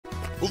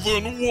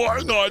Then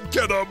why not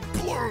get a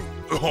blue?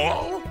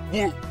 Huh?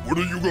 What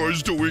are you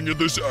guys doing in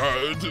this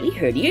ad? We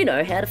heard you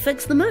know how to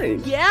fix the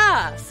moon.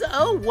 Yeah,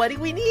 so what do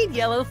we need,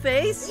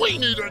 Yellowface? We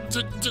need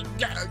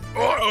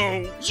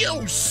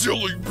you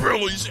silly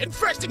billies,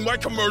 infesting my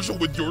commercial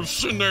with your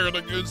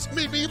shenanigans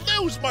made me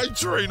lose my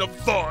train of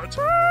thought.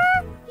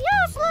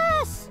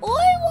 Useless!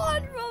 I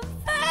want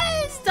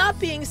revenge! Stop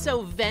being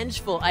so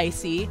vengeful,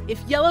 Icy. If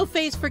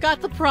Yellowface forgot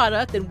the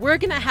product, then we're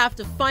gonna have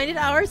to find it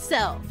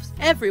ourselves.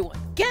 Everyone,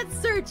 get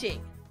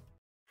searching!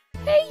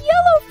 Hey,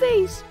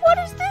 Yellowface, what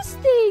is this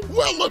thing?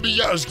 Well, let me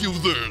ask you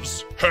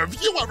this.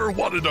 Have you ever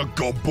wanted a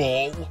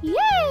gumball?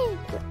 Yay!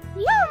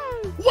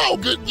 Yum! Well,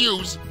 good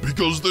news,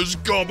 because this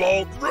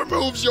gumball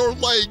removes your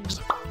legs.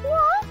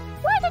 What?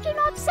 Why did you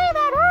not say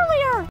that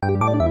earlier?